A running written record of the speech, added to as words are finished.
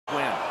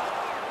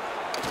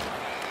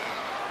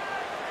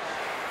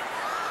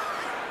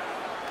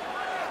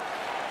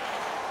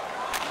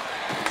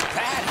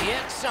That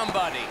hit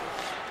somebody.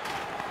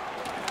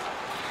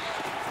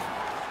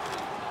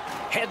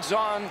 Heads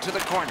on to the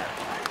corner.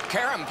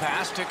 Carom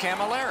pass to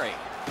Camilleri.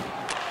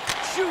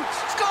 Shoots.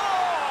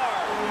 Score!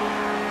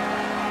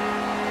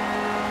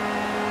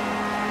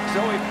 So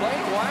he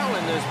played well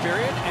in this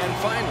period, and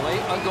finally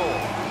a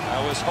goal.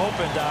 I was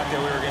hoping, Doc, that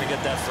we were going to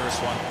get that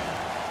first one.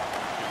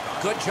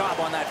 Good job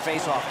on that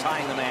face-off,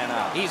 tying the man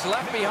out. He's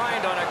left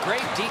behind on a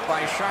great deep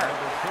by Sharp.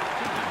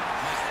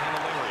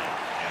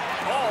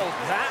 Oh,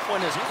 that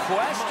one is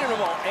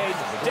questionable. A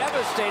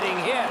devastating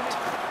hit.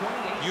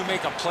 You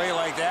make a play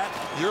like that,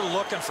 you're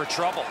looking for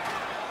trouble.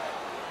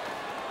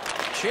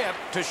 Chip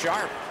to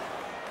Sharp.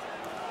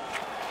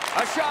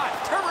 A shot.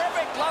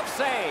 Terrific glove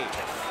save.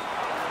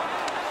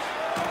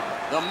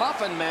 The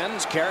Muffin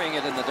men's carrying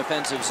it in the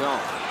defensive zone.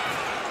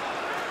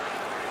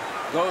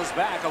 Goes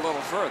back a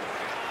little further.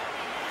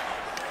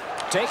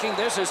 Taking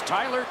this is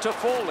Tyler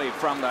Toffoli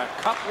from the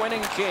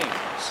Cup-winning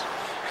Kings.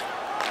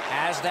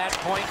 Has that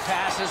point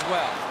pass as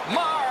well.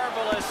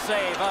 Marvelous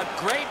save. A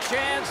great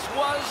chance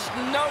was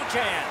no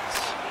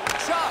chance.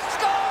 Shot.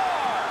 Score!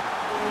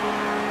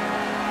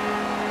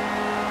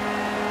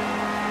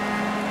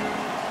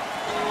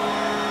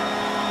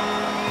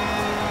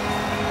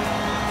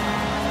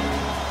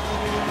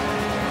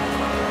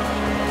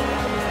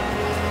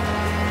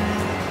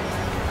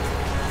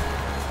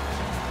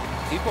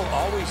 People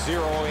always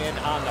zero in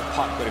on the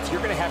puck, but if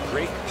you're going to have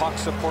great puck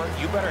support,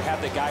 you better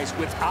have the guys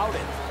without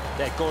it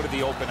that go to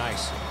the open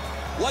ice.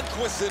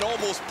 Lundqvist's in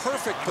almost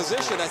perfect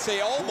position. I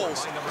say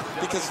almost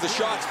because the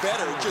shot's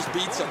better. It just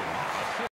beats him.